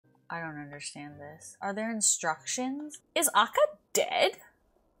I don't understand this. Are there instructions? Is Akka dead?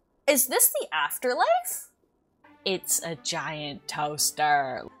 Is this the afterlife? It's a giant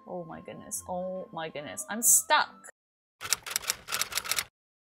toaster. Oh my goodness. Oh my goodness. I'm stuck.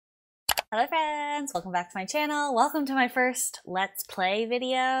 Hello friends, welcome back to my channel. Welcome to my first Let's Play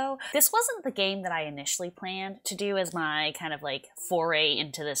video. This wasn't the game that I initially planned to do as my kind of like foray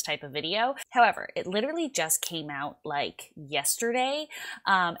into this type of video. However, it literally just came out like yesterday.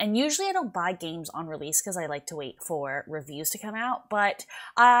 And usually I don't buy games on release because I like to wait for reviews to come out, but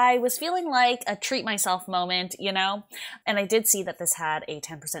I was feeling like a treat myself moment, you know? And I did see that this had a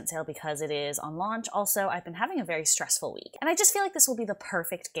 10% sale because it is on launch. Also, I've been having a very stressful week and I just feel like this will be the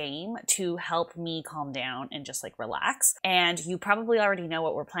perfect game to help me calm down and just like relax. And you probably already know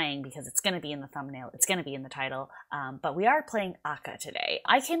what we're playing because it's going to be in the thumbnail, it's going to be in the title, but we are playing Akka today.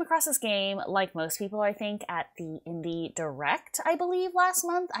 I came across this game, like most people I think, at the Indie Direct, I believe, last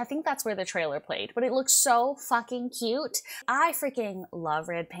month. I think that's where the trailer played, but it looks so fucking cute. I freaking love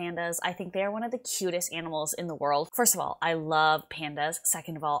red pandas. I think they're one of the cutest animals in the world. First of all, I love pandas.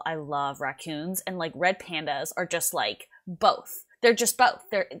 Second of all, I love raccoons, and like red pandas are just like both. They're just both.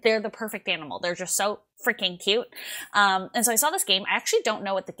 They're the perfect animal. They're just so freaking cute. And so I saw this game. I actually don't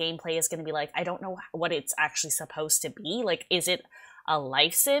know what the gameplay is going to be like. I don't know what it's actually supposed to be. Like, is it a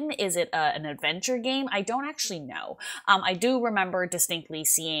life sim? Is it an adventure game? I don't actually know. I do remember distinctly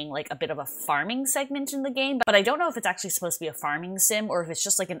seeing like a bit of a farming segment in the game, but I don't know if it's actually supposed to be a farming sim or if it's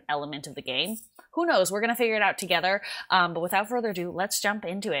just like an element of the game. Who knows? We're going to figure it out together. But without further ado, let's jump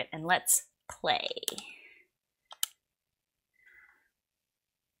into it and let's play.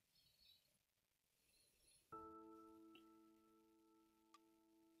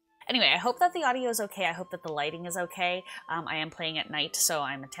 Anyway, I hope that the audio is okay. I hope that the lighting is okay. I am playing at night, so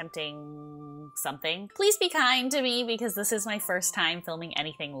I'm attempting something. Please be kind to me because this is my first time filming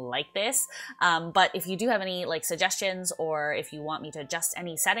anything like this. But if you do have any like suggestions or if you want me to adjust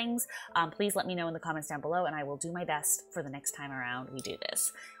any settings, please let me know in the comments down below and I will do my best for the next time around we do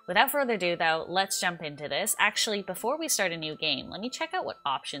this. Without further ado though, let's jump into this. Actually, before we start a new game, let me check out what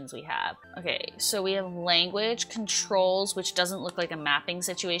options we have. Okay, so we have language, controls, which doesn't look like a mapping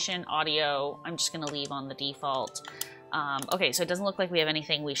situation, audio, I'm just gonna leave on the default. Okay, so it doesn't look like we have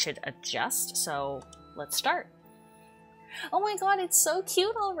anything we should adjust, so let's start. Oh my god, it's so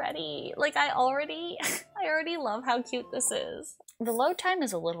cute already. Like I already love how cute this is. The load time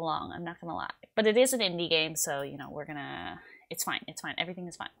is a little long, I'm not gonna lie, but it is an indie game, so you know, it's fine, everything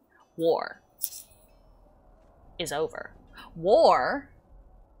is fine. War is over. War?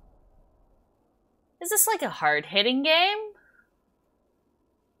 Is this like a hard-hitting game?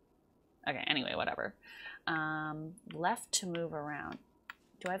 Okay, anyway, whatever. Left to move around.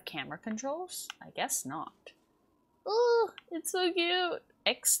 Do I have camera controls? I guess not. Oh, it's so cute.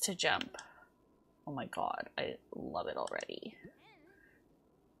 X to jump. Oh my god, I love it already.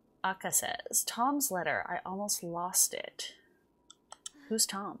 Akka says, Tom's letter, I almost lost it. Who's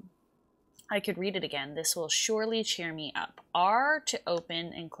Tom? I could read it again. This will surely cheer me up. R to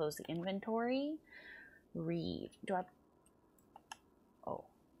open and close the inventory. Read. Do I... Oh.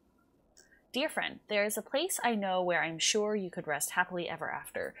 Dear friend, there is a place I know where I'm sure you could rest happily ever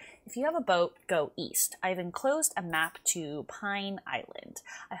after. If you have a boat, go east. I've enclosed a map to Pine Island.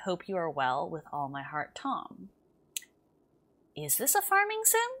 I hope you are well. With all my heart, Tom. Is this a farming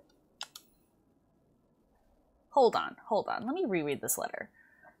sim? Hold on. Let me reread this letter.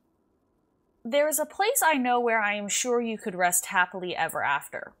 There is a place I know where I am sure you could rest happily ever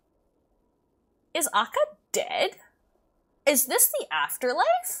after. Is Akka dead? Is this the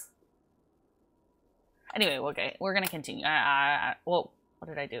afterlife? Anyway, okay, we're gonna continue. Whoa, what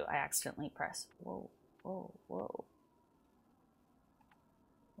did I do? I accidentally pressed. Whoa. What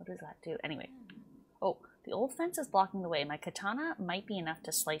does that do? Anyway. Oh, the old fence is blocking the way. My katana might be enough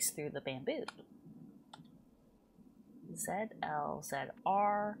to slice through the bamboo. ZL,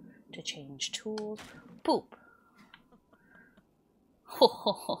 ZR to change tools. Poop.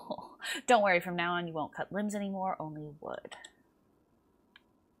 Don't worry, from now on you won't cut limbs anymore, only wood.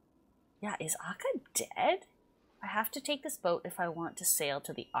 Yeah, is Akka dead? I have to take this boat if I want to sail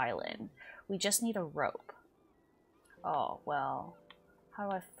to the island. We just need a rope. Oh, well, how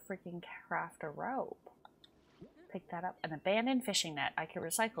do I freaking craft a rope? Pick that up. An abandoned fishing net. I can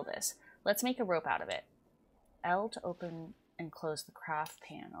recycle this. Let's make a rope out of it. L to open and close the craft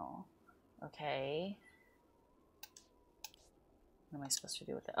panel. Okay. What am I supposed to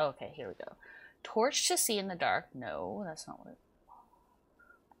do with it? Oh, okay, here we go. Torch to see in the dark. No, that's not what it...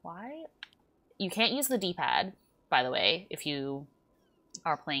 Why? You can't use the D-pad, by the way, if you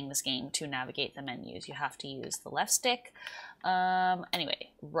are playing this game to navigate the menus. You have to use the left stick.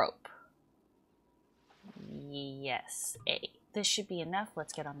 Anyway, rope. Yes, A. This should be enough.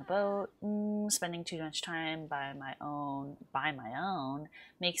 Let's get on the boat. Spending too much time by my own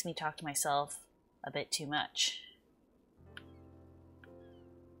makes me talk to myself a bit too much.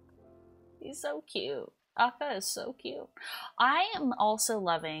 He's so cute. Akka is so cute. I am also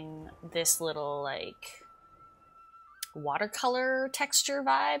loving this little, like, watercolor texture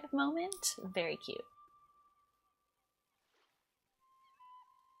vibe moment. Very cute.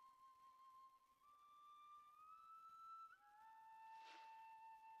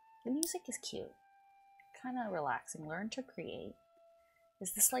 The music is cute. Kind of relaxing. Learn to create.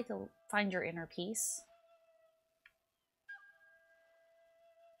 Is this like a find your inner peace?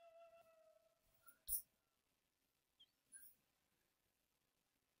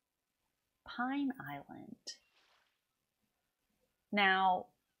 Pine Island. Now,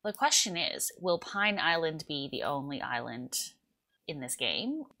 the question is, will Pine Island be the only island in this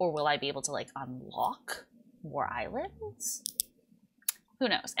game? Or will I be able to, like, unlock more islands? Who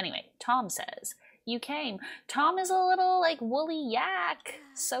knows? Anyway, Tom says, you came. Tom is a little, like, woolly yak.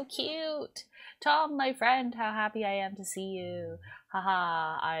 So cute. Tom, my friend, how happy I am to see you.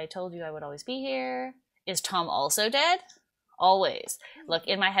 Haha, I told you I would always be here. Is Tom also dead? Always. Look,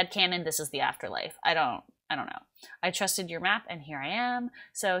 in my headcanon, this is the afterlife. I don't know. I trusted your map, and here I am.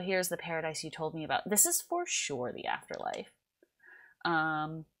 So here's the paradise you told me about. This is for sure the afterlife.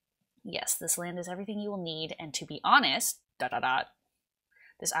 Yes, this land is everything you will need, and to be honest, ...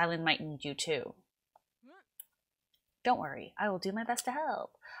 this island might need you too. Don't worry, I will do my best to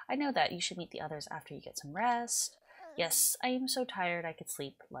help. I know that you should meet the others after you get some rest. Yes, I am so tired I could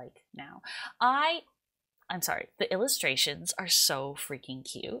sleep, like, now. I'm sorry, the illustrations are so freaking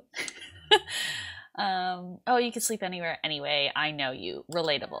cute. Oh, you can sleep anywhere anyway. I know you.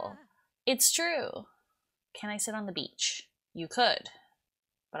 Relatable. It's true. Can I sit on the beach? You could.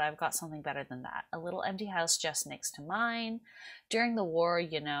 But I've got something better than that. A little empty house just next to mine. During the war,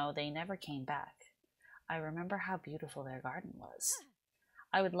 you know, they never came back. I remember how beautiful their garden was.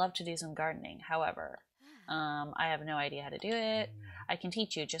 I would love to do some gardening. However, I have no idea how to do it. I can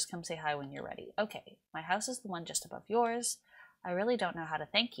teach you. Just come say hi when you're ready. Okay, my house is the one just above yours. I really don't know how to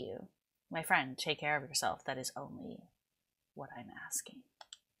thank you. My friend, take care of yourself. That is only what I'm asking.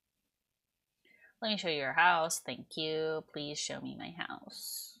 Let me show you your house. Thank you. Please show me my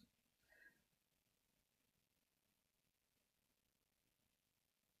house.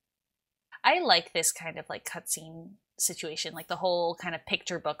 I like this kind of like cutscene situation, like the whole kind of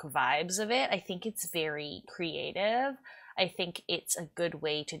picture book vibes of it. I think it's very creative. I think it's a good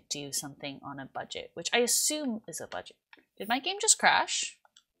way to do something on a budget, which I assume is a budget. Did my game just crash?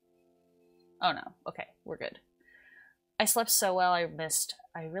 Oh no. Okay, we're good. I slept so well, I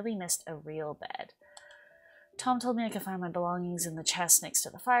really missed a real bed. Tom told me I could find my belongings in the chest next to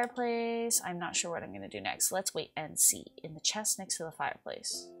the fireplace. I'm not sure what I'm going to do next. Let's wait and see. In the chest next to the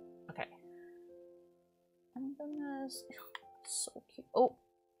fireplace. Okay. I'm gonna... So cute. Oh!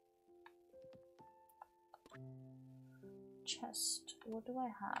 Chest. What do I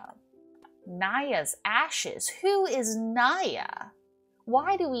have? Naya's ashes. Who is Naya?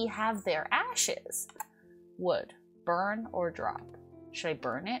 Why do we have their ashes? Wood. Burn or drop? Should I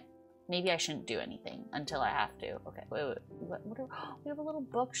burn it? Maybe I shouldn't do anything until I have to. Okay, wait. We have a little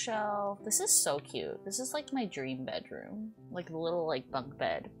bookshelf. This is so cute. This is like my dream bedroom. Like a little like bunk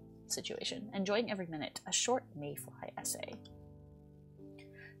bed situation. Enjoying every minute. A short mayfly essay.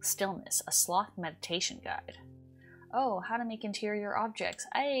 Stillness. A sloth meditation guide. Oh, how to make interior objects.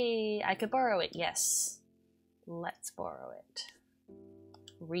 I could borrow it. Yes. Let's borrow it.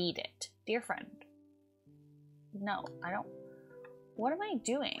 Read it. Dear friend. No, I don't. What am I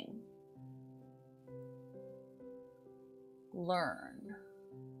doing? Learn.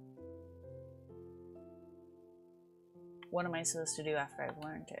 What am I supposed to do after I've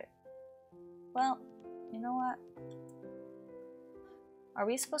learned it? Well, you know what? Are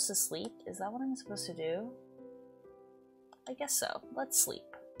we supposed to sleep? Is that what I'm supposed to do? I guess so. Let's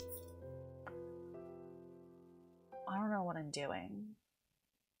sleep. I don't know what I'm doing.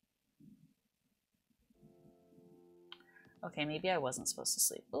 Okay, maybe I wasn't supposed to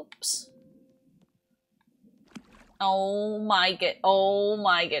sleep. Oops. Oh my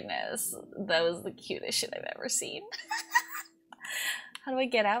goodness. That was the cutest shit I've ever seen. How do I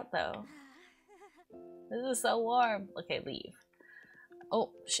get out though? This is so warm. Okay, leave.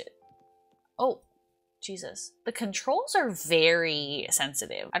 Oh, shit. Oh, Jesus. The controls are very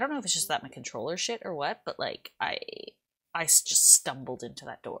sensitive. I don't know if it's just that my controller shit or what, but like, I just stumbled into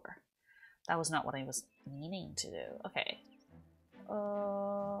that door. That was not what I was meaning to do. Okay.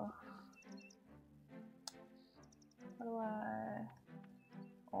 How do I...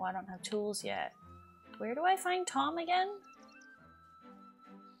 Oh, I don't have tools yet. Where do I find Tom again?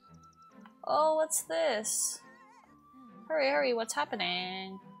 Oh, what's this? Hurry, hurry, what's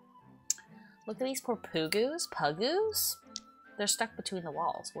happening? Look at these poor Pugus. Pugus? They're stuck between the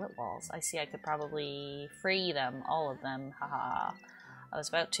walls. What walls? I see I could probably free them. All of them. Haha. I was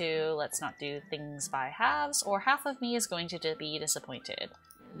about to. Let's not do things by halves, or half of me is going to be disappointed.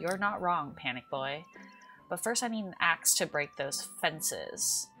 You're not wrong, Panic Boy. But first I need an axe to break those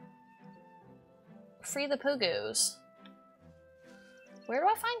fences. Free the Pugus. Where do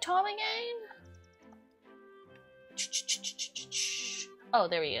I find Tom again? Oh,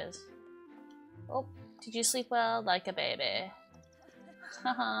 there he is. Oh, did you sleep well like a baby?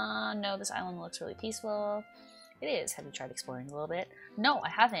 Haha, no, this island looks really peaceful. It is. Have you tried exploring a little bit? No, I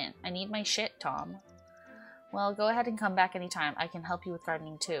haven't. I need my shit, Tom. Well, go ahead and come back anytime. I can help you with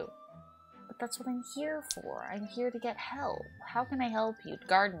gardening too. But that's what I'm here for. I'm here to get help. How can I help you?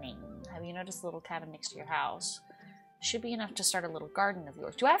 Gardening. Have you noticed the little cabin next to your house? Should be enough to start a little garden of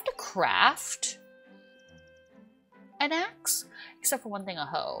yours. Do I have to craft an axe? Except for one thing, a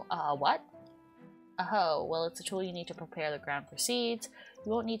hoe. What? A hoe. Well, it's a tool you need to prepare the ground for seeds.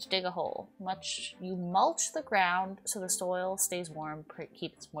 You won't need to dig a hole. You mulch the ground so the soil stays warm,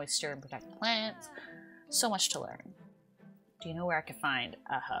 keeps moisture, and protect the plants. So much to learn. Do you know where I could find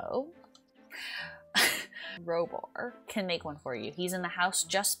a hoe? Robor can make one for you. He's in the house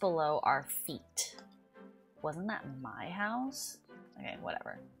just below our feet. Wasn't that my house? Okay,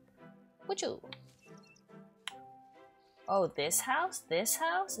 whatever. Would you? Oh, this house? This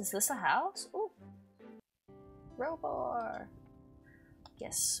house? Is this a house? Ooh. Robor.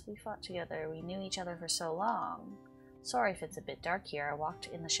 Yes, we fought together. We knew each other for so long. Sorry if it's a bit dark here. I walked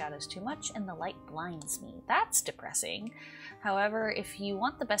in the shadows too much and the light blinds me. That's depressing. However, if you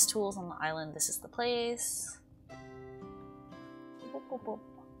want the best tools on the island, this is the place. Boop, boop, boop.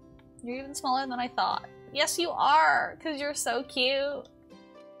 You're even smaller than I thought. Yes, you are, because you're so cute.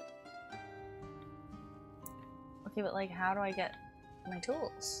 Okay, but like, how do I get my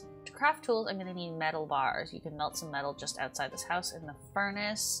tools? To craft tools, I'm gonna need metal bars. You can melt some metal just outside this house in the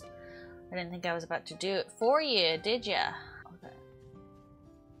furnace. I didn't think I was about to do it for you, did ya? Okay.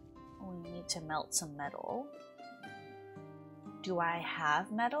 We need to melt some metal. Do I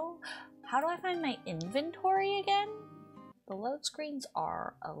have metal? How do I find my inventory again? The load screens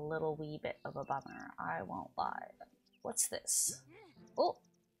are a little wee bit of a bummer, I won't lie. What's this? Oh,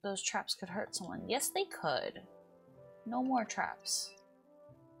 those traps could hurt someone. Yes, they could. No more traps.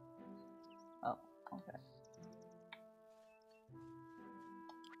 Oh, okay.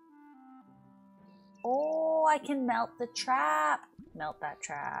 Oh, I can melt the trap. Melt that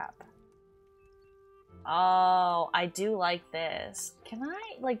trap. Oh, I do like this. Can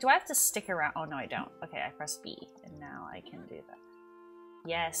I, like, do I have to stick around? Oh, no, I don't. Okay, I press B, and now I can do that.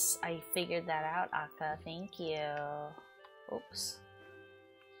 Yes, I figured that out, Akka. Thank you. Oops.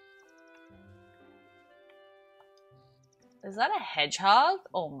 Is that a hedgehog?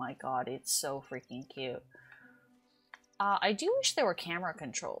 Oh my god, it's so freaking cute. I do wish there were camera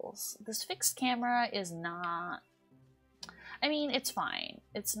controls. This fixed camera is not... I mean, it's fine.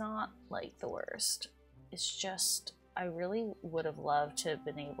 It's not, like, the worst. It's just, I really would have loved to have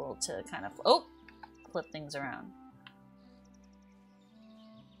been able to kind of, flip things around.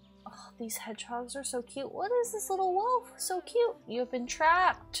 Oh, these hedgehogs are so cute. What is this little wolf? So cute. You have been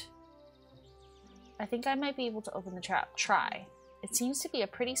trapped. I think I might be able to open the trap. Try. It seems to be a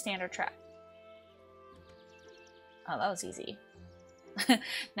pretty standard trap. Oh, that was easy.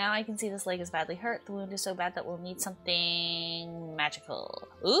 Now I can see this leg is badly hurt. The wound is so bad that we'll need something magical.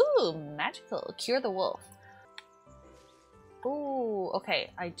 Ooh, magical. Cure the wolf. Ooh,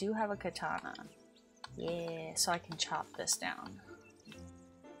 okay. I do have a katana. Yeah, so I can chop this down.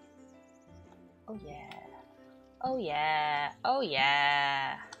 Oh yeah. Oh yeah. Oh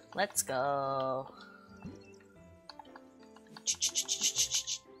yeah. Let's go.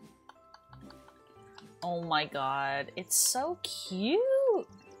 Oh my god, it's so cute!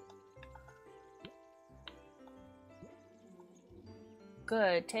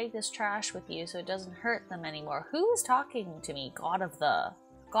 Good, take this trash with you so it doesn't hurt them anymore. Who is talking to me? God of the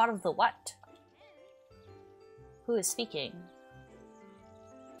what? Who is speaking?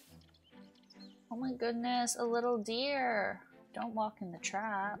 Oh my goodness, a little deer! Don't walk in the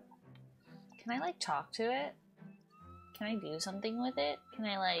trap. Can I, like, talk to it? Can I do something with it? Can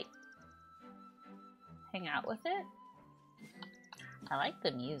I, like, hang out with it? I like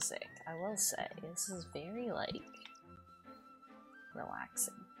the music, I will say. This is very, like,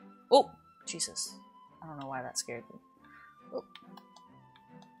 relaxing. Oh! Jesus. I don't know why that scared me. Oh.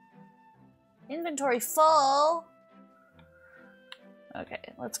 Inventory full! Okay,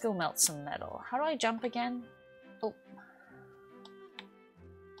 let's go melt some metal. How do I jump again? Oh.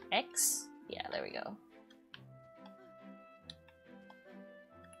 X? Yeah, there we go.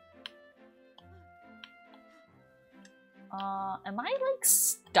 Am I like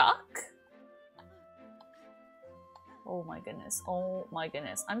stuck? Oh my goodness. Oh my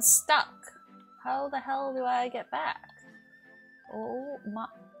goodness. I'm stuck. How the hell do I get back? Oh my...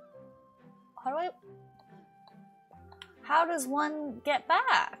 How do I... How does one get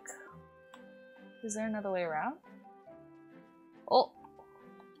back? Is there another way around? Oh!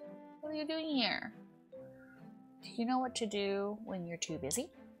 What are you doing here? Do you know what to do when you're too busy?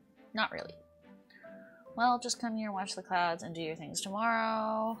 Not really. Well, just come here, watch the clouds, and do your things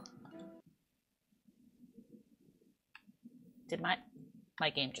tomorrow. Did my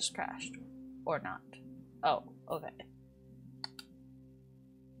game just crashed? Or not? Oh, okay.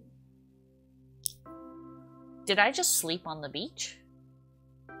 Did I just sleep on the beach?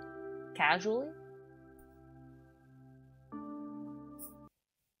 Casually?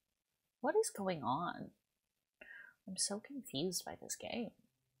 What is going on? I'm so confused by this game.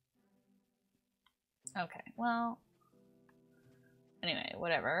 Okay, well... Anyway,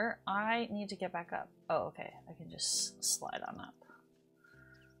 whatever. I need to get back up. Oh, okay. I can just slide on up.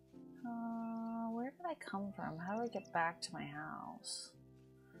 Where did I come from? How do I get back to my house?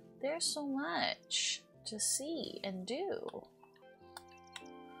 There's so much to see and do.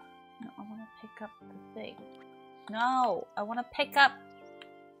 No, I want to pick up the thing. No! I want to pick up...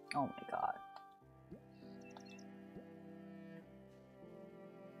 Oh my god.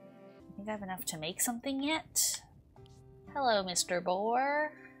 I think I have enough to make something yet. Hello, Mr.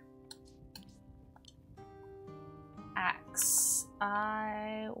 Boar. Axe.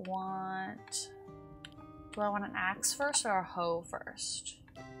 I want... Do I want an axe first or a hoe first?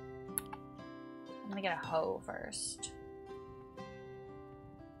 I'm gonna get a hoe first.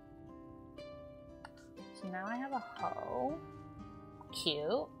 So now I have a hoe.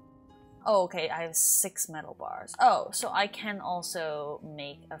 Cute. Oh, okay, I have 6 metal bars. Oh, so I can also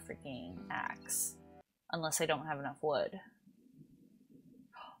make a freaking axe. Unless I don't have enough wood.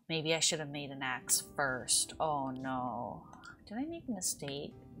 Maybe I should have made an axe first. Oh no. Did I make a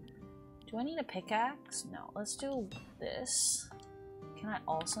mistake? Do I need a pickaxe? No, let's do this. Can I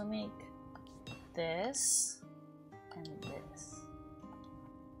also make this and this?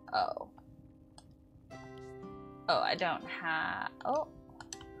 Oh. Oh, I don't have... Oh.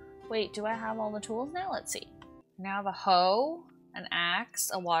 Wait, do I have all the tools now? Let's see. Now I have a hoe, an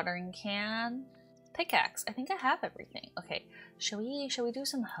axe, a watering can, pickaxe. I think I have everything. Okay, shall we do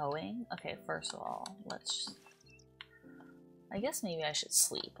some hoeing? Okay, first of all, let's... I guess maybe I should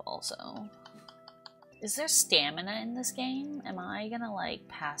sleep also. Is there stamina in this game? Am I gonna like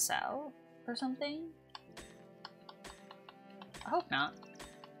pass out or something? I hope not.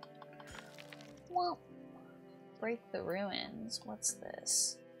 Well, break the ruins. What's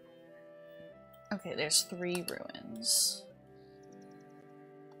this? Okay, there's 3 ruins.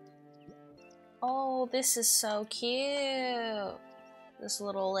 Oh, this is so cute. This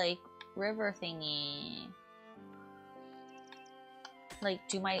little like river thingy. Like,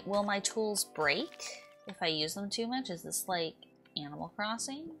 will my tools break if I use them too much? Is this like Animal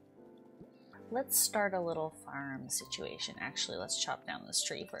Crossing? Let's start a little farm situation. Actually, let's chop down this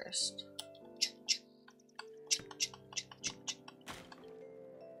tree first.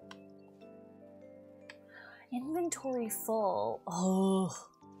 Inventory full. Oh.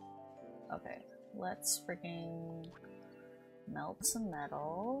 Okay, let's freaking melt some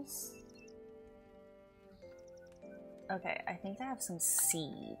metals. Okay, I think I have some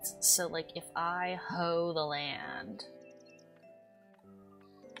seeds. So, like, if I hoe the land...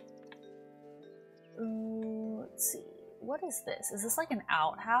 Ooh, let's see. What is this? Is this like an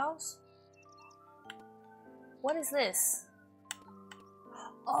outhouse? What is this?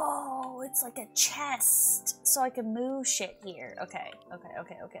 Oh, it's like a chest. So I can move shit here. Okay,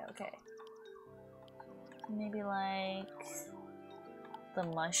 okay. Maybe like... the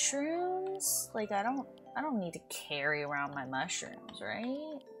mushrooms? Like, I don't need to carry around my mushrooms,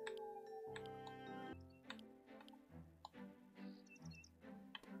 right?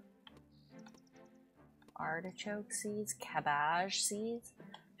 Artichoke seeds, cabbage seeds.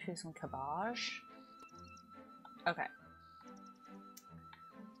 Choose some cabbage. Okay.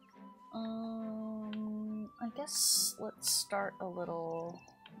 I guess let's start a little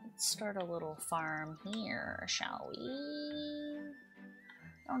farm here, shall we?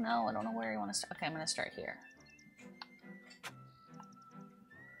 Oh no, I don't know where you want to start. Okay, I'm gonna start here.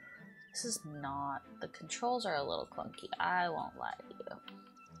 This is not... the controls are a little clunky, I won't lie to you.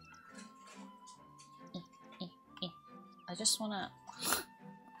 I just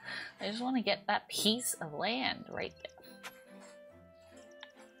wanna get that piece of land right there.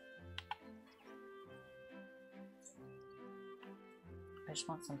 I just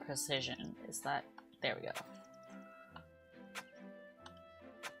want some precision. Is that... There we go.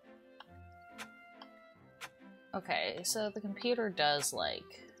 Okay, so the computer does,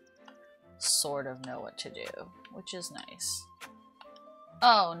 like, sort of know what to do, which is nice.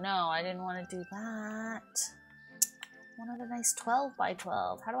 Oh no, I didn't want to do that. I wanted a nice 12 by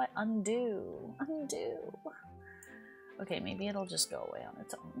 12. How do I undo? Undo. Okay, maybe it'll just go away on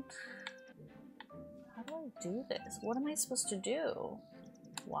its own. How do I do this? What am I supposed to do?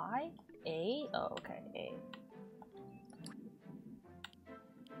 Y? A? Oh, okay, A.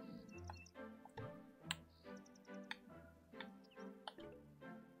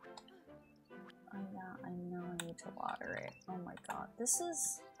 I know I need to water it. Oh my god, this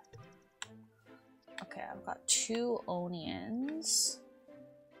is... Okay, I've got 2 onions.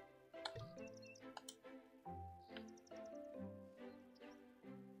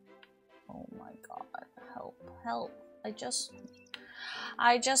 Oh my god, help, help. I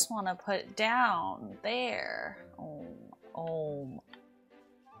just want to put it down there. Oh.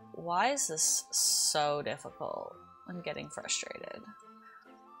 Why is this so difficult? I'm getting frustrated.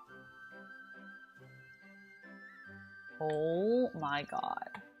 Oh my god.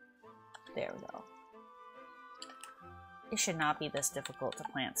 There we go. It should not be this difficult to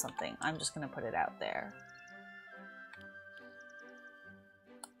plant something. I'm just gonna put it out there.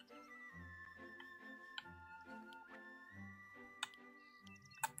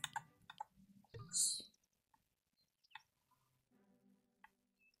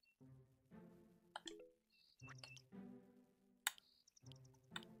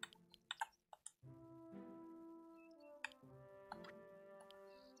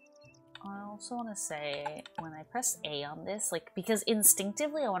 I also want to say, when I press A on this, like, because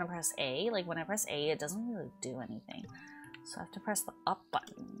instinctively I want to press A, like, when I press A, it doesn't really do anything. So I have to press the up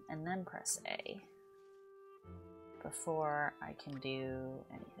button and then press A before I can do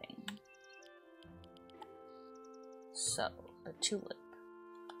anything. So, a tulip.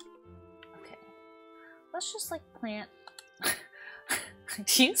 Okay. Let's just, like, plant...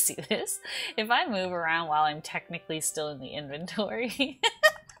 Do you see this? If I move around while I'm technically still in the inventory...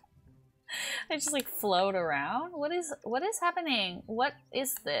 I just like float around. What is happening? What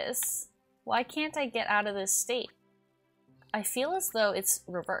is this? Why can't I get out of this state? I feel as though it's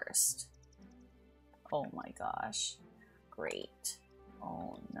reversed. Oh my gosh. Great.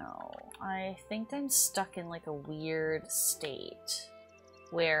 Oh no. I think I'm stuck in like a weird state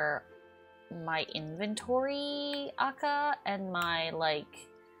where my inventory Akka and my like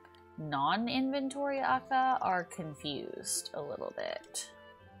non-inventory Akka are confused a little bit.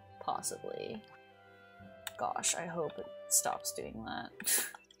 Possibly. Gosh, I hope it stops doing that.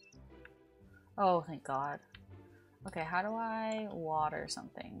 Oh, thank God. Okay, how do I water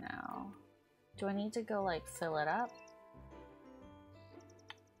something now? Do I need to go, like, fill it up?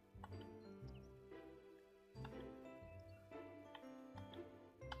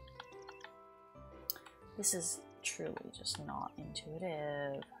 This is truly just not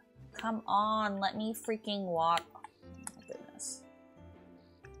intuitive. Come on, let me freaking water. Oh my goodness.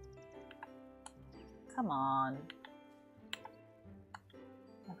 Come on.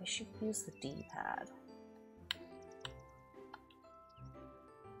 I wish you could use the D-pad.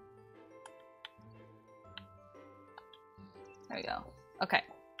 There we go. Okay.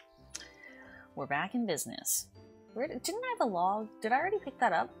 We're back in business. Didn't I have a log? Did I already pick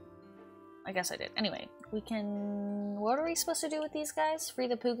that up? I guess I did. Anyway, we can... What are we supposed to do with these guys? Free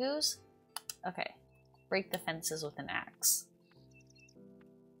the Pugus? Okay. Break the fences with an axe.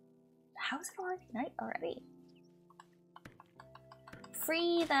 How is it already night already?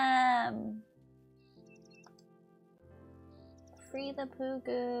 Free them! Free the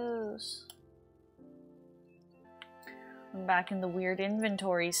Pugus. I'm back in the weird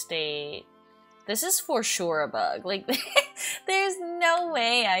inventory state. This is for sure a bug. Like, there's no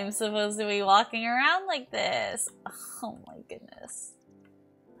way I'm supposed to be walking around like this. Oh my goodness.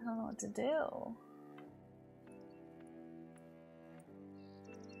 I don't know what to do.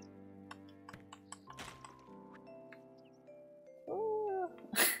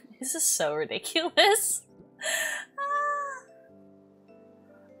 This is so ridiculous.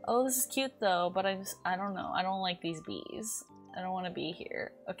 Oh, this is cute though, but I don't know. I don't like these bees. I don't want to be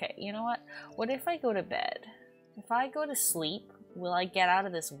here. Okay, you know what? What if I go to bed? If I go to sleep, will I get out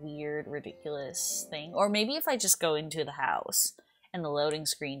of this weird, ridiculous thing? Or maybe if I just go into the house and the loading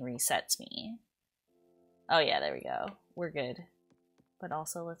screen resets me. Oh yeah, there we go. We're good. But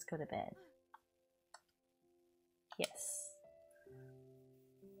also, let's go to bed. Yes.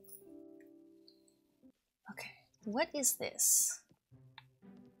 What is this?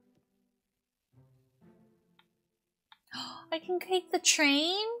 I can take the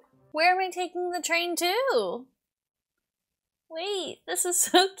train? Where am I taking the train to? Wait, this is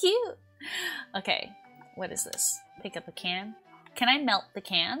so cute. Okay, what is this? Pick up a can. Can I melt the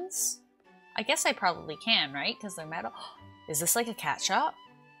cans? I guess I probably can, right? Because they're metal. Is this like a cat shop?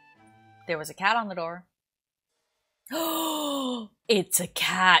 There was a cat on the door. Oh, it's a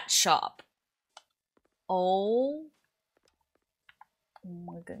cat shop. Oh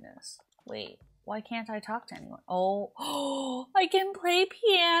my goodness. Wait, why can't I talk to anyone? Oh, I can play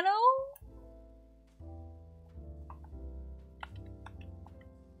piano?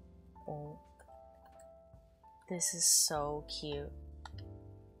 Oh, this is so cute.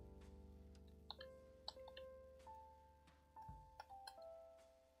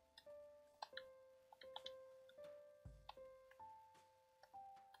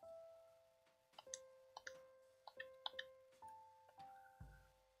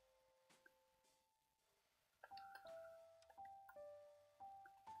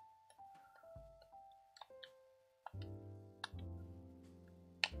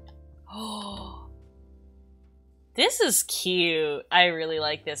 Oh, this is cute. I really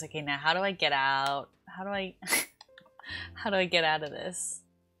like this. Okay, now how do I get out? How do I how do I get out of this?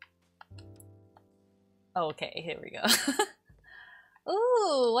 Oh, okay, here we go.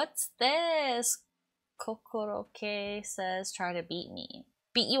 Ooh, what's this? Kokoroke says try to beat me.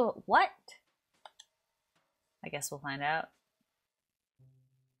 Beat you at what? I guess we'll find out.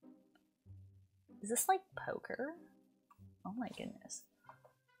 Is this like poker? Oh my goodness.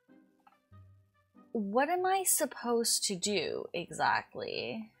 What am I supposed to do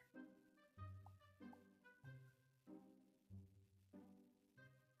exactly?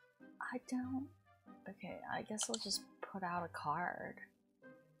 I don't... Okay, I guess I'll just put out a card.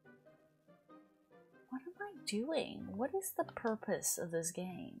 What am I doing? What is the purpose of this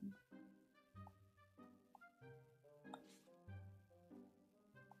game?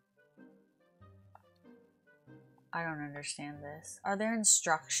 I don't understand this. Are there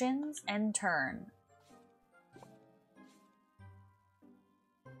instructions? End turn.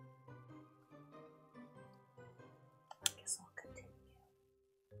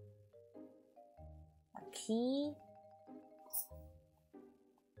 Key.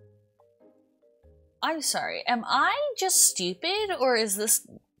 I'm sorry, am I just stupid, or is this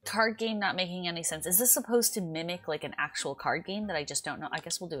card game not making any sense? Is this supposed to mimic like an actual card game that I just don't know? I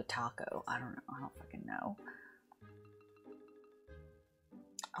guess we'll do a taco. I don't know. I don't fucking know.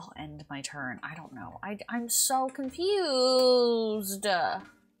 I'll end my turn. I don't know. I'm so confused.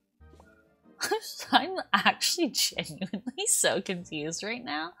 I'm actually genuinely so confused right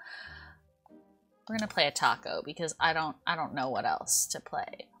now. We're gonna play a taco because I don't know what else to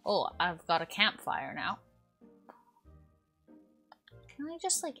play. Oh, I've got a campfire now. Can I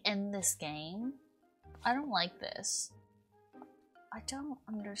just like end this game? I don't like this. I don't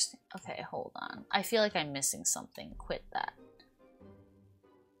understand. Okay, hold on. I feel like I'm missing something. Quit that.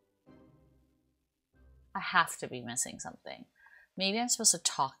 I have to be missing something. Maybe I'm supposed to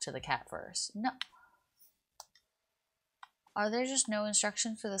talk to the cat first. No. Are there just no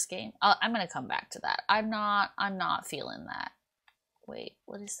instructions for this game? I'm gonna come back to that. I'm not feeling that. Wait,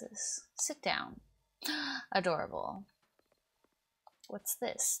 what is this? Sit down. Adorable. What's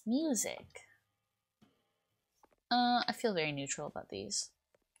this? Music. I feel very neutral about these.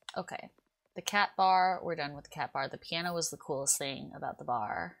 Okay. The cat bar, we're done with the cat bar. The piano was the coolest thing about the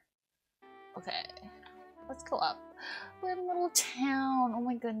bar. Okay. Let's go up. We're in a little town. Oh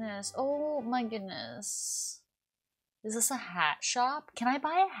my goodness. Oh my goodness. Is this a hat shop? Can I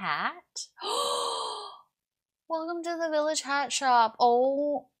buy a hat? Welcome to the village hat shop.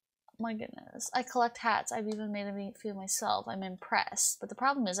 Oh my goodness. I collect hats. I've even made a few myself. I'm impressed. But the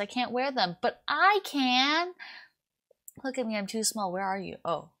problem is I can't wear them. But I can! Look at me. I'm too small. Where are you?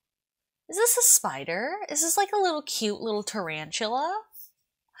 Oh. Is this a spider? Is this like a little cute little tarantula?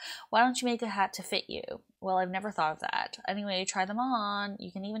 Why don't you make a hat to fit you? Well, I've never thought of that. Anyway, try them on.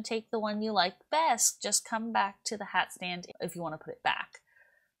 You can even take the one you like best. Just come back to the hat stand if you want to put it back.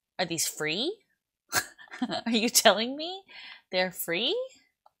 Are these free? Are you telling me they're free?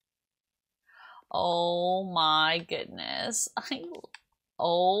 Oh my goodness.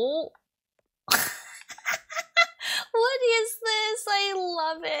 Oh. What is this? I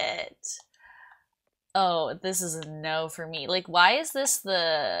love it. Oh, this is a no for me. Like, why is this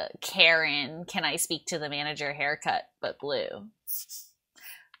the Karen, can I speak to the manager haircut, but blue?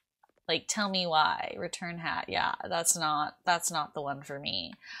 Like, tell me why. Return hat. Yeah, that's not the one for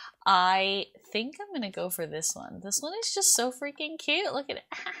me. I think I'm gonna go for this one. This one is just so freaking cute. Look at it.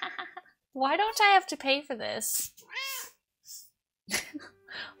 Why don't I have to pay for this?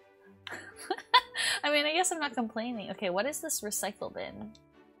 I mean, I guess I'm not complaining. Okay, what is this recycle bin?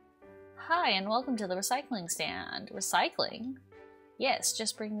 Hi, and welcome to the recycling stand. Recycling? Yes,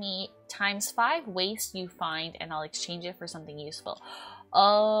 just bring me ×5 waste you find and I'll exchange it for something useful.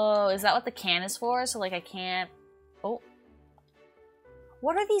 Oh, is that what the can is for? So like I can't... Oh.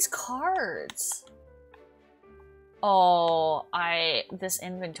 What are these cards? Oh, this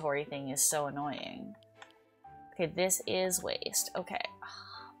inventory thing is so annoying. Okay, this is waste. Okay,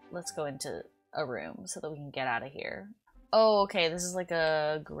 let's go into a room so that we can get out of here. Oh, okay, this is like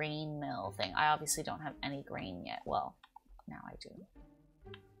a grain mill thing. I obviously don't have any grain yet. Well, now I do.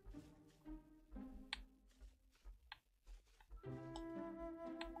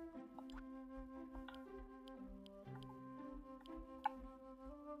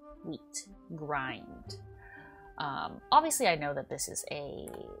 Wheat. Grind. Obviously I know that this is a,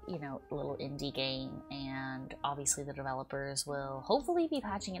 you know, little indie game, and obviously the developers will hopefully be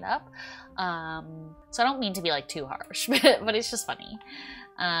patching it up. So I don't mean to be like too harsh, but it's just funny.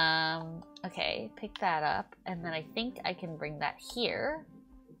 Okay, pick that up, and then I think I can bring that here.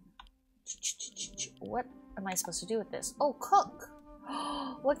 What am I supposed to do with this? Oh, cook!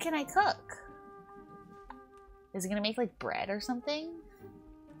 What can I cook? Is it gonna make like bread or something?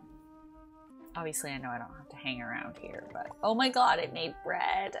 Obviously, I know I don't have to hang around here, but oh my god, it made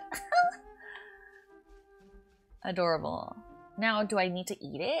bread. Adorable. Now, do I need to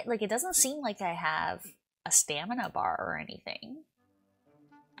eat it? Like, it doesn't seem like I have a stamina bar or anything.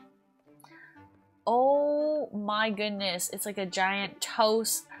 Oh my goodness, it's like a giant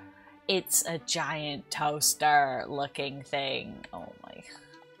toast. It's a giant toaster looking thing. Oh my.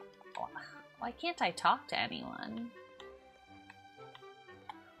 Why can't I talk to anyone?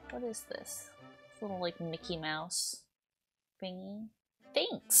 What is this? Little like Mickey Mouse thingy.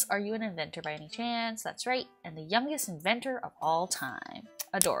 Thanks! Are you an inventor by any chance? That's right. And the youngest inventor of all time.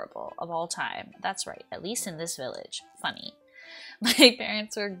 Adorable. Of all time. That's right. At least in this village. Funny. My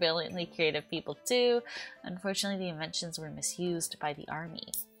parents were brilliantly creative people too. Unfortunately, the inventions were misused by the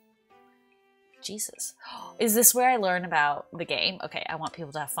army. Jesus. Is this where I learn about the game? Okay, I want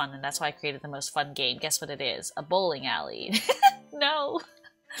people to have fun, and that's why I created the most fun game. Guess what it is? A bowling alley. No!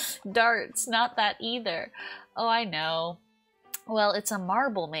 Darts, not that either. Oh, I know. Well, it's a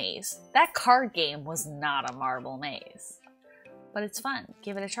marble maze. That card game was not a marble maze. But it's fun.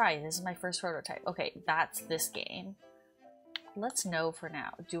 Give it a try. This is my first prototype. Okay, that's this game. Let's know for now.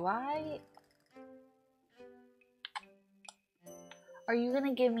 Do I... Are you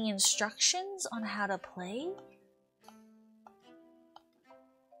gonna give me instructions on how to play?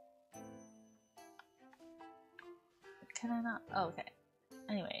 Can I not? Oh, okay.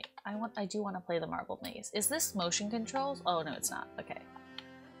 Anyway, I do want to play the marble maze. Is this motion controls? Oh, no, it's not. Okay.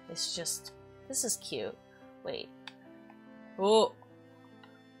 It's just... This is cute. Wait. Oh!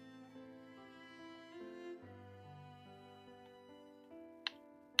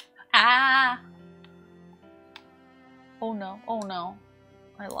 Ah! Oh no, oh no.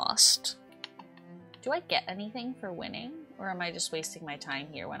 I lost. Do I get anything for winning? Or am I just wasting my time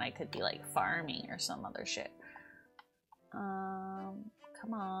here when I could be like farming or some other shit?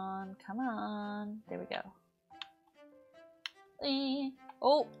 Come on, come on. There we go.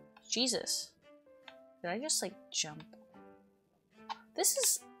 Oh, Jesus. Did I just like jump? This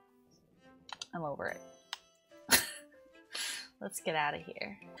is... I'm over it. Let's get out of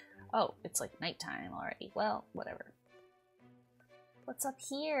here. Oh, it's like nighttime already. Well, whatever. What's up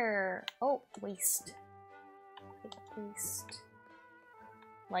here? Oh, waste. Waste.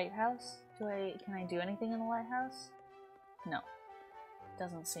 Lighthouse? Can I do anything in the lighthouse? No.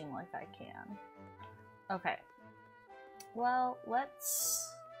 Doesn't seem like I can. Okay. Well, I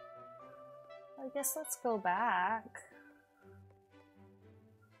guess let's go back.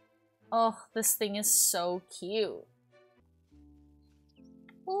 Oh, this thing is so cute.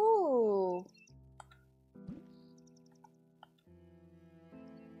 Ooh.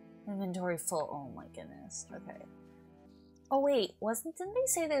 Inventory full. Oh my goodness. Okay. Oh wait, didn't they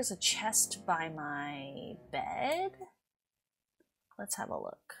say there's a chest by my bed? Let's have a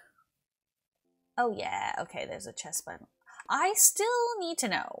look. Oh yeah, okay, there's a chest by my... I still need to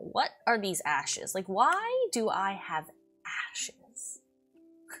know, what are these ashes? Like, why do I have ashes?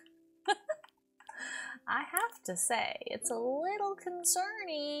 I have to say, it's a little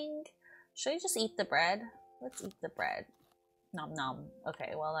concerning. Should I just eat the bread? Let's eat the bread. Nom nom.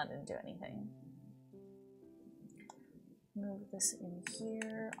 Okay, well that didn't do anything. Move this in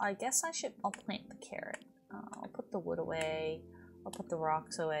here. I guess I'll plant the carrot. I'll put the wood away. I'll put the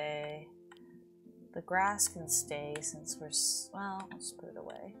rocks away. The grass can stay since well, I'll just put it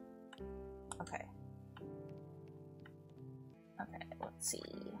away. Okay. Okay, let's see.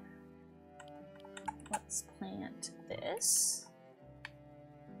 Let's plant this.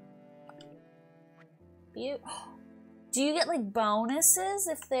 Do you get like bonuses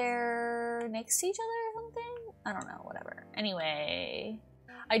if they're next to each other or something? I don't know, whatever. Anyway,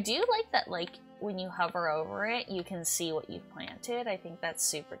 I do like that, like, when you hover over it, you can see what you've planted. I think that's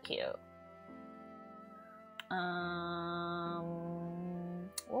super cute.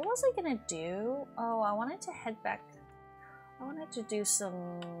 What was I gonna do? Oh, I wanted to head back. I wanted to do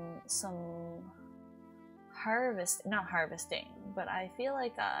some not harvesting, but I feel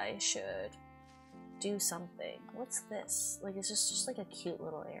like I should do something. What's this? Like, is this just like a cute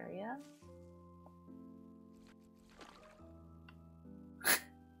little area?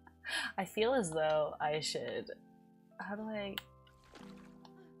 I feel as though I should. How do I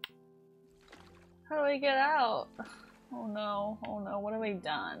get out? Oh no, what have I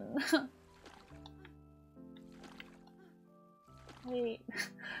done? Wait.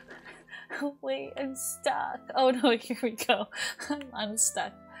 Wait, I'm stuck. Oh no, here we go. I'm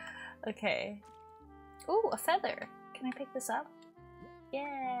stuck. Okay. Ooh, a feather. Can I pick this up?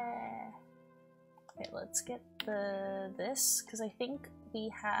 Yeah. Okay, let's get this, because I think we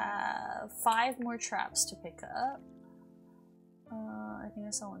have 5 more traps to pick up. I think I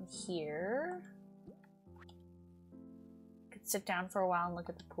saw one here. Could sit down for a while and look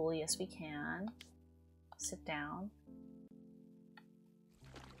at the pool. Yes, we can. Sit down.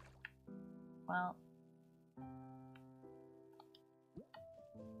 Well.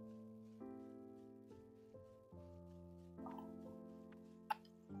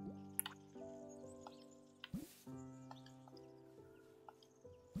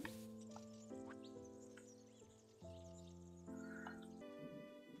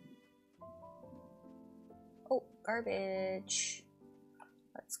 Oh, garbage.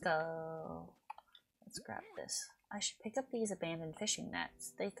 Let's go. Let's grab this. I should pick up these abandoned fishing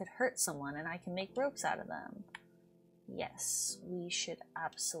nets. They could hurt someone and I can make ropes out of them. Yes, we should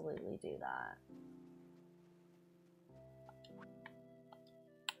absolutely do that.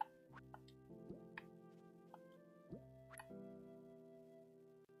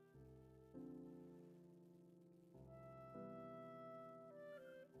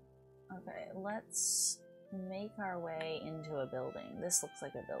 Okay, let's make our way into a building. This looks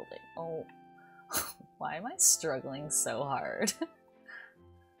like a building. Oh, why am I struggling so hard?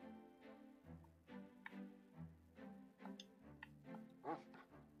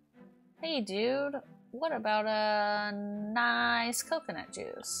 Hey dude, what about a nice coconut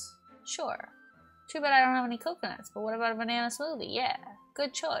juice? Sure. Too bad I don't have any coconuts, but what about a banana smoothie? Yeah,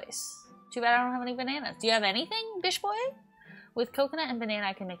 good choice. Too bad I don't have any bananas. Do you have anything, Bish Boy? With coconut and banana,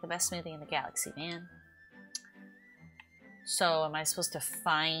 I can make the best smoothie in the galaxy, man. So, am I supposed to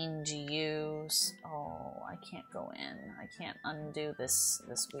find you? Oh, I can't go in. I can't undo this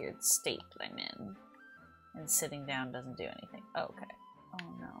weird state that I'm in. And sitting down doesn't do anything. Oh, okay. Oh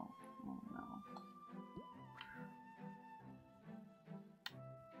no. Oh no.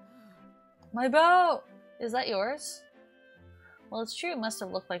 My boat! Is that yours? Well, it's true. It must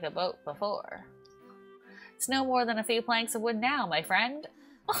have looked like a boat before. It's no more than a few planks of wood now, my friend.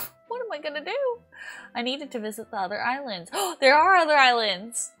 What am I gonna do? I needed to visit the other islands. Oh, there are other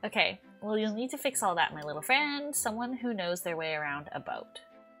islands! Okay, well, you'll need to fix all that, my little friend. Someone who knows their way around a boat.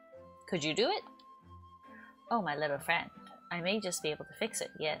 Could you do it? Oh, my little friend. I may just be able to fix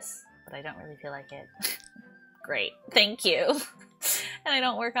it, yes, but I don't really feel like it. Great, thank you. And I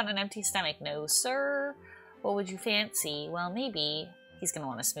don't work on an empty stomach. No, sir. What would you fancy? Well, maybe he's gonna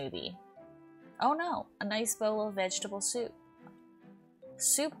want a smoothie. Oh no, a nice bowl of vegetable soup.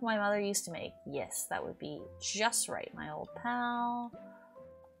 Soup my mother used to make. Yes, that would be just right, my old pal.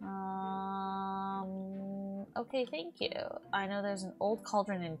 Okay, thank you. I know there's an old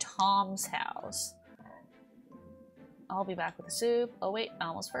cauldron in Tom's house. I'll be back with the soup. Oh wait, I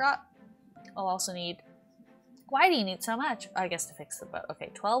almost forgot. I'll also need... Why do you need so much? I guess to fix the boat.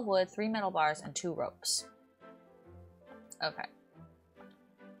 Okay, 12 wood, 3 metal bars, and 2 ropes. Okay.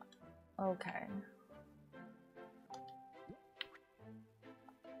 Okay.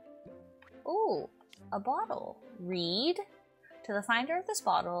 Ooh, a bottle. Read. To the finder of this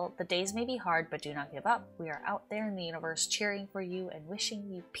bottle, the days may be hard, but do not give up. We are out there in the universe cheering for you and wishing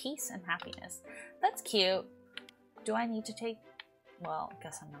you peace and happiness. That's cute. Do I need to take... Well, I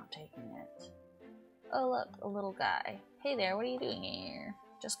guess I'm not taking it. Oh, look, a little guy. Hey there, what are you doing here?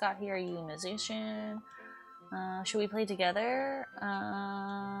 Just got here. Are you a musician? Should we play together?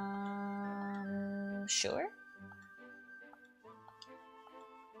 Sure.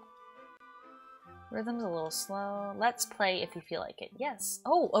 Rhythm's a little slow. Let's play if you feel like it. Yes.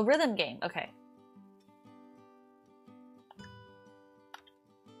 Oh, a rhythm game. Okay.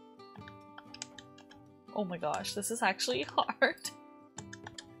 Oh my gosh, this is actually hard.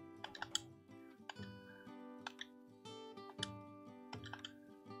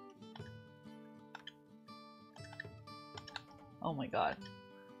 Oh my god.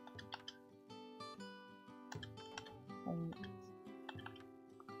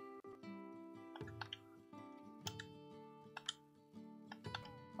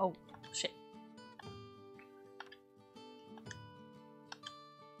 Oh, shit.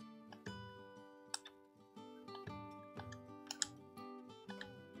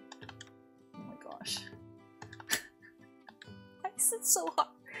 Oh my gosh. Why is it so hard?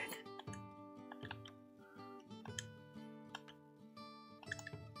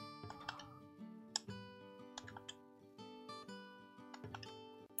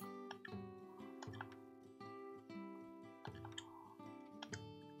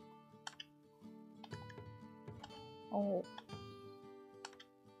 Oh.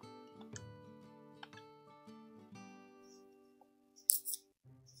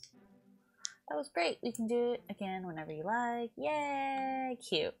 That was great. We can do it again whenever you like. Yay!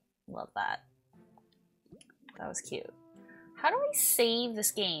 Cute. Love that. That was cute. How do I save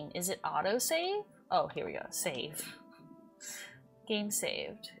this game? Is it auto-save? Oh, here we go. Save. Game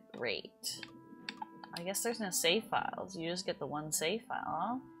saved. Great. I guess there's no save files. You just get the one save file,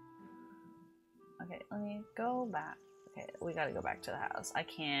 huh? Okay, let me go back. Okay, we gotta go back to the house. I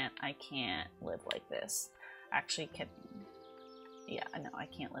can't live like this. Actually, yeah, no, I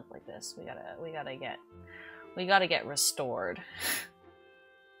can't live like this. We gotta get restored.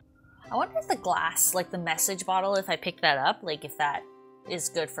 I wonder if the glass, like the message bottle, if I pick that up, like if that is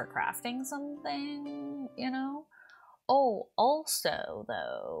good for crafting something, you know? Oh, also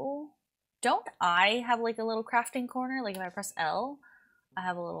though, don't I have like a little crafting corner? Like if I press L, I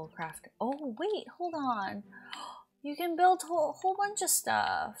have a little craft. Oh, wait, hold on. You can build a whole bunch of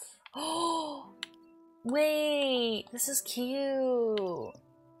stuff. Oh, wait, this is cute.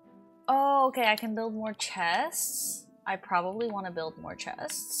 Oh, okay, I can build more chests. I probably want to build more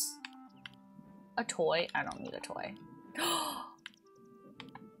chests. A toy? I don't need a toy.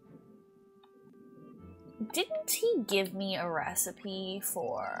 Didn't he give me a recipe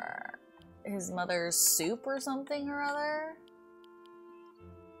for his mother's soup or something or other?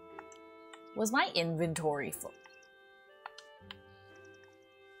 Was my inventory full?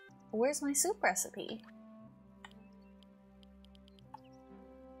 Where's my soup recipe?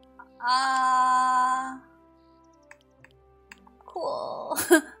 Cool.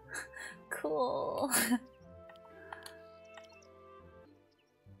 Cool.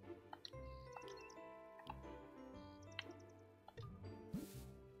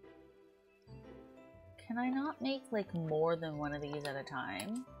 Can I not make like more than one of these at a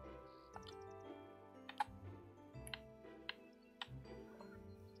time?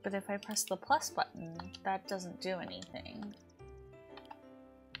 But if I press the plus button, that doesn't do anything.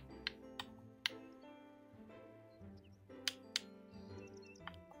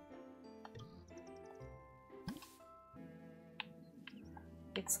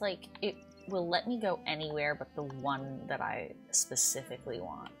 It's like, it will let me go anywhere but the one that I specifically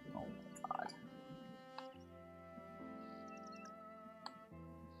want. Oh my god.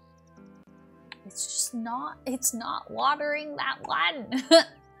 It's not watering that one!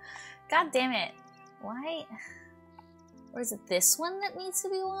 God damn it. Why? Or is it this one that needs to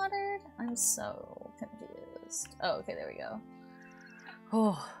be watered? I'm so confused. Oh, okay, there we go.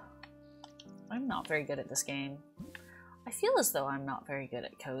 Oh, I'm not very good at this game. I feel as though I'm not very good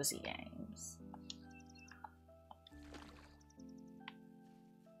at cozy games.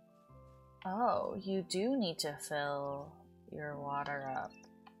 Oh, you do need to fill your water up.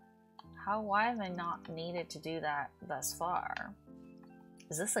 Why have I not needed to do that thus far?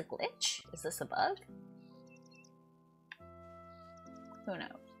 Is this a glitch? Is this a bug? Who knows?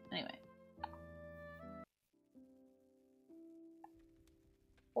 Anyway.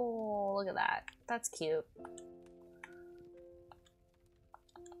 Oh, look at that. That's cute.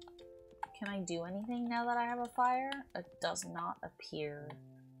 Can I do anything now that I have a fire? It does not appear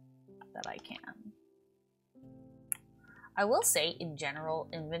that I can. I will say, in general,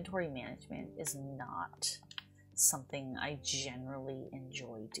 inventory management is not something I generally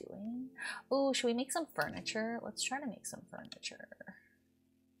enjoy doing. Oh, should we make some furniture? Let's try to make some furniture.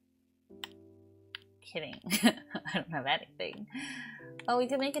 Kidding. I don't have anything. Oh, we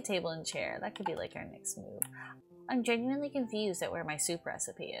could make a table and chair. That could be like our next move. I'm genuinely confused at where my soup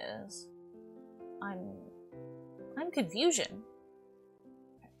recipe is. I'm confusion.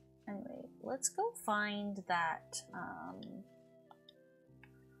 Okay. Anyway, let's go find that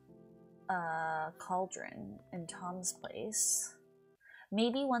cauldron in Tom's place.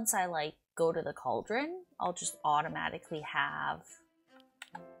 Maybe once I like go to the cauldron, I'll just automatically have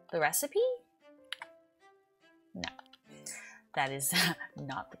the recipe? No, that is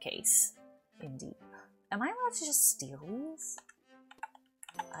not the case. Indeed. Am I allowed to just steal these?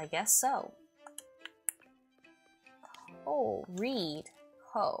 I guess so. Oh, reed.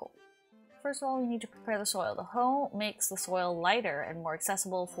 Hoe. First of all, we need to prepare the soil. The hoe makes the soil lighter and more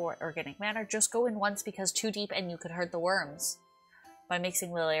accessible for organic matter. Just go in once because too deep and you could hurt the worms by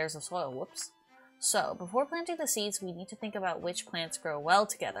mixing the layers of soil. Whoops. So, before planting the seeds, we need to think about which plants grow well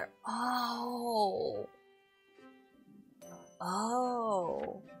together. Oh.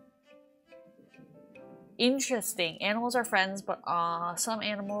 Oh. Interesting. Animals are friends, but some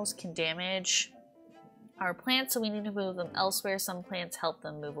animals can damage our plants, so we need to move them elsewhere. Some plants help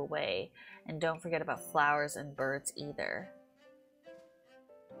them move away. And don't forget about flowers and birds either.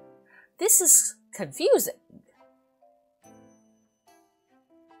 This is confusing.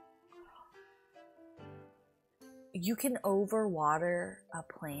 You can overwater a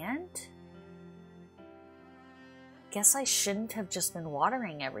plant? Guess I shouldn't have just been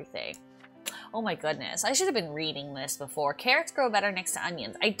watering everything. Oh my goodness, I should have been reading this before. Carrots grow better next to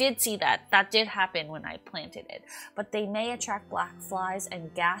onions. I did see that. That did happen when I planted it. But they may attract black flies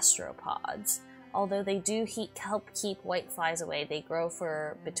and gastropods. Although they do help keep white flies away. They grow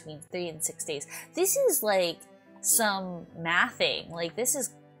for between 3 and 6 days. This is like some mathing. Like, this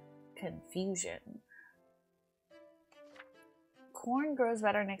is confusion. Corn grows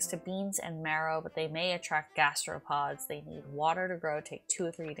better next to beans and marrow, but they may attract gastropods. They need water to grow, take 2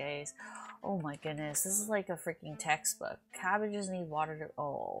 or 3 days. Oh my goodness, this is like a freaking textbook. Cabbages need water to...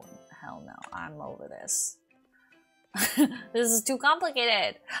 Oh, hell no. I'm over this. This is too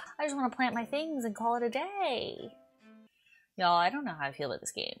complicated. I just want to plant my things and call it a day. Y'all, I don't know how I feel about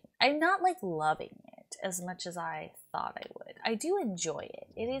this game. I'm not like loving it as much as I thought I would. I do enjoy it.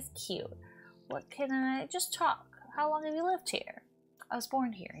 It is cute. What can I... Just talk. How long have you lived here? I was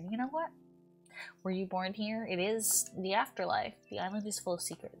born here, and you know what? Were you born here? It is the afterlife. The island is full of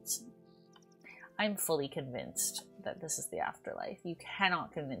secrets. I'm fully convinced that this is the afterlife. You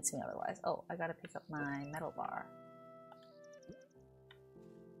cannot convince me otherwise. Oh, I gotta pick up my metal bar.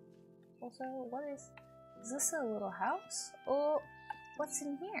 Also, what is this a little house? Oh, what's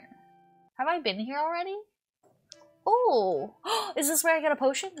in here? Have I been here already? Oh, is this where I get a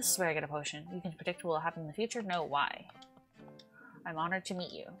potion? This is where I get a potion. You can predict what will happen in the future? No, why? I'm honored to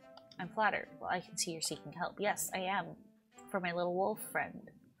meet you. I'm flattered. Well, I can see you're seeking help. Yes, I am. For my little wolf friend.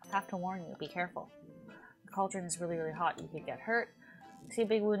 I have to warn you, be careful. The cauldron is really, really hot. You could get hurt. I see a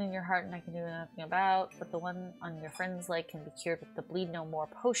big wound in your heart and I can do nothing about, but the one on your friend's leg can be cured with the Bleed No More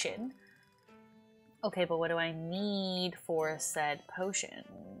potion. Okay, but what do I need for said potion?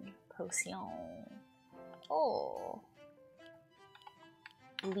 Potion. Oh.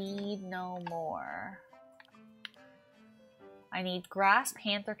 Bleed no more. I need grass,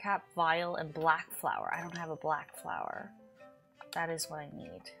 panther cap, vial, and black flower. I don't have a black flower. That is what I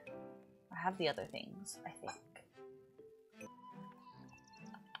need. I have the other things, I think.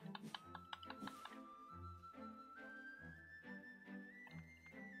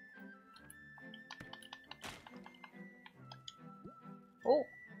 Oh.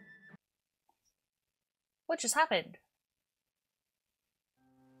 What just happened?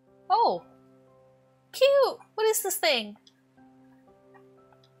 Oh! Cute! What is this thing?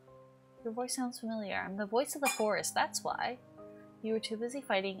 Your voice sounds familiar. I'm the voice of the forest, that's why. You were too busy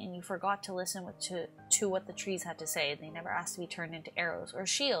fighting and you forgot to listen to what the trees had to say. They never asked to be turned into arrows or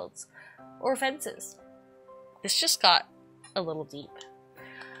shields or fences. This just got a little deep.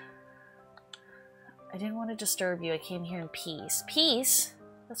 I didn't want to disturb you. I came here in peace. Peace?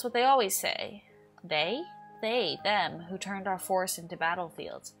 That's what they always say. They? They, them, who turned our forest into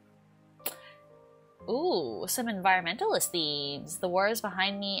battlefields. Ooh, some environmentalist themes. The war is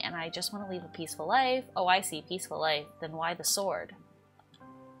behind me and I just want to live a peaceful life. Oh, I see, peaceful life. Then why the sword?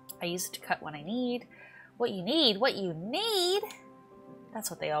 I use it to cut what I need. What you need? What you need?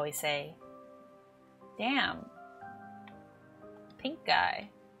 That's what they always say. Damn. Pink guy.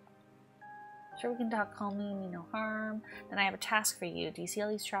 Sure, we can talk calmly, mean no harm. Then I have a task for you. Do you see all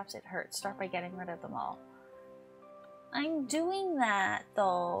these traps? It hurts. Start by getting rid of them all. I'm doing that,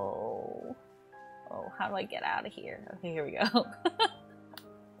 though. Oh, how do I get out of here? Okay, here we go.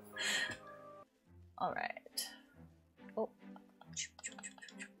 Alright. Oh.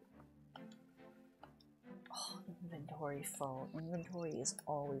 Oh, inventory full. Inventory is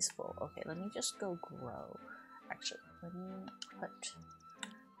always full. Okay, let me just go grow. Actually, let me put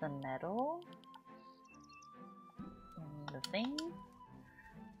the metal in the thing.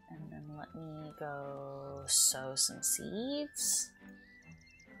 And then let me go sow some seeds.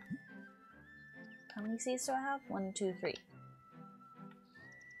 How many seeds do I have? 1, 2, 3.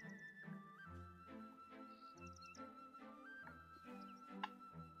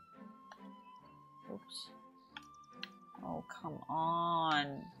 Oops. Oh, come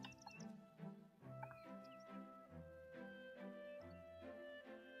on.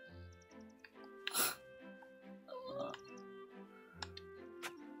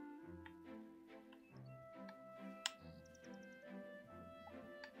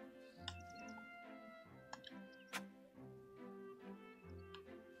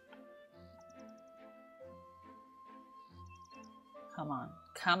 Come on.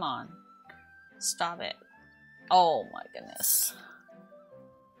 Come on. Stop it. Oh my goodness.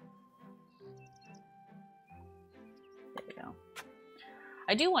 There we go.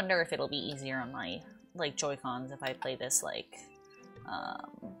 I do wonder if it'll be easier on my, like, Joy-Cons if I play this, like,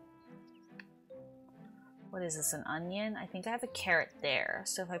 what is this, an onion? I think I have a carrot there.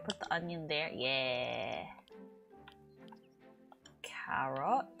 So if I put the onion there, yeah.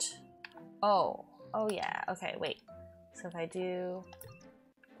 Carrot. Oh yeah, okay, wait. So if I do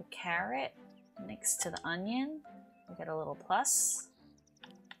the carrot next to the onion, I get a little plus.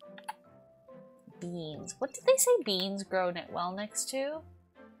 Beans. What did they say beans grow well next to?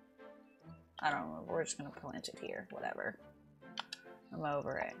 I don't know. We're just gonna plant it here. Whatever. I'm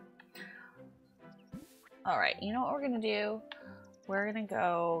over it. Alright, you know what we're gonna do? We're gonna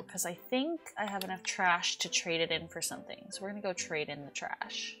go, because I think I have enough trash to trade it in for something. So we're gonna go trade in the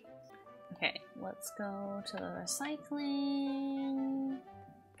trash. Okay, let's go to the recycling.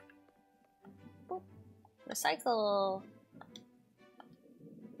 Boop. Recycle.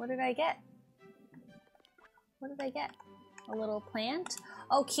 What did I get? What did I get? A little plant?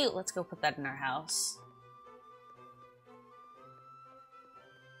 Oh, cute. Let's go put that in our house.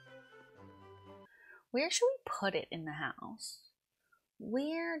 Where should we put it in the house?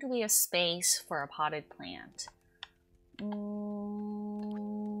 Where do we have space for a potted plant?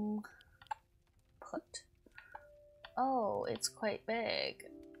 Put. Oh, it's quite big.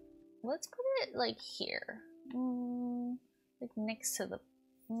 Let's put it like here. Like next to the...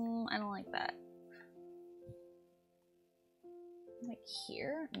 I don't like that. Like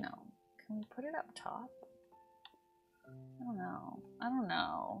here? No. Can we put it up top? I don't know. I don't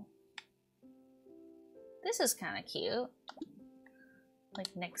know. This is kind of cute.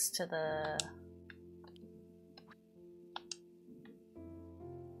 Like next to the...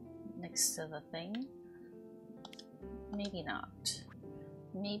 next to the thing. Maybe not.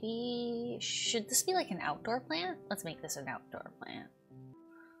 Maybe... should this be like an outdoor plant? Let's make this an outdoor plant.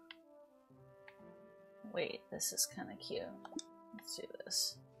 Wait, this is kind of cute. Let's do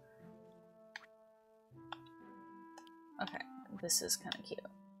this. Okay, this is kind of cute.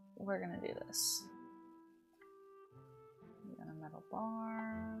 We're gonna do this. We got a metal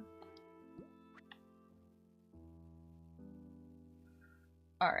bar.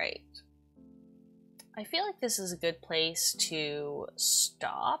 Alright. I feel like this is a good place to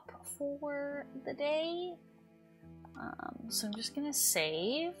stop for the day. So I'm just gonna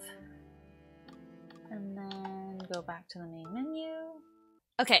save. And then go back to the main menu.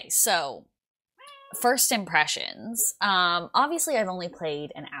 Okay, so first impressions. Obviously I've only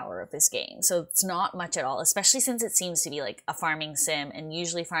played an hour of this game, so it's not much at all, especially since it seems to be like a farming sim, and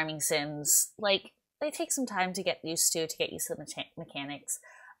usually farming sims, like, they take some time to get used to the mechanics.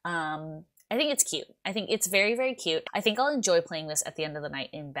 I think it's cute. I think it's very, very cute. I think I'll enjoy playing this at the end of the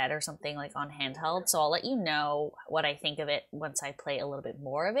night in bed or something, like on handheld, so I'll let you know what I think of it once I play a little bit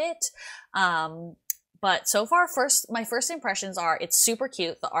more of it. But so far, my first impressions are it's super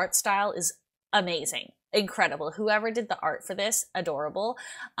cute. The art style is amazing. Incredible. Whoever did the art for this, adorable.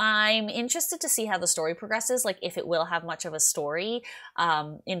 I'm interested to see how the story progresses, like if it will have much of a story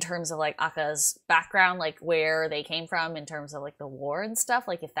in terms of like Akka's background, like where they came from in terms of like the war and stuff,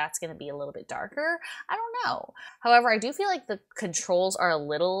 like if that's going to be a little bit darker. I don't know. However, I do feel like the controls are a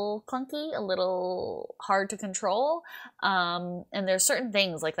little clunky, a little hard to control. And there's certain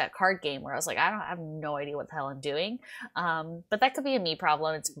things like that card game where I was like, I have no idea what the hell I'm doing. But that could be a me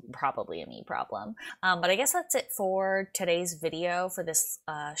problem. It's probably a me problem. But I guess that's it for today's video for this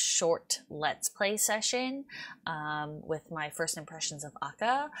short Let's Play session with my first impressions of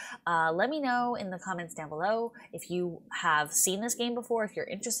Akka. Let me know in the comments down below if you have seen this game before, if you're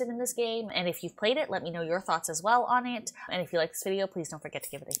interested in this game, and if you've played it, let me know your thoughts as well on it. And if you like this video, please don't forget to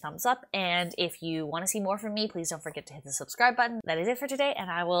give it a thumbs up. And if you want to see more from me, please don't forget to hit the subscribe button. That is it for today, and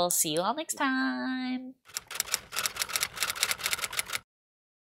I will see you all next time.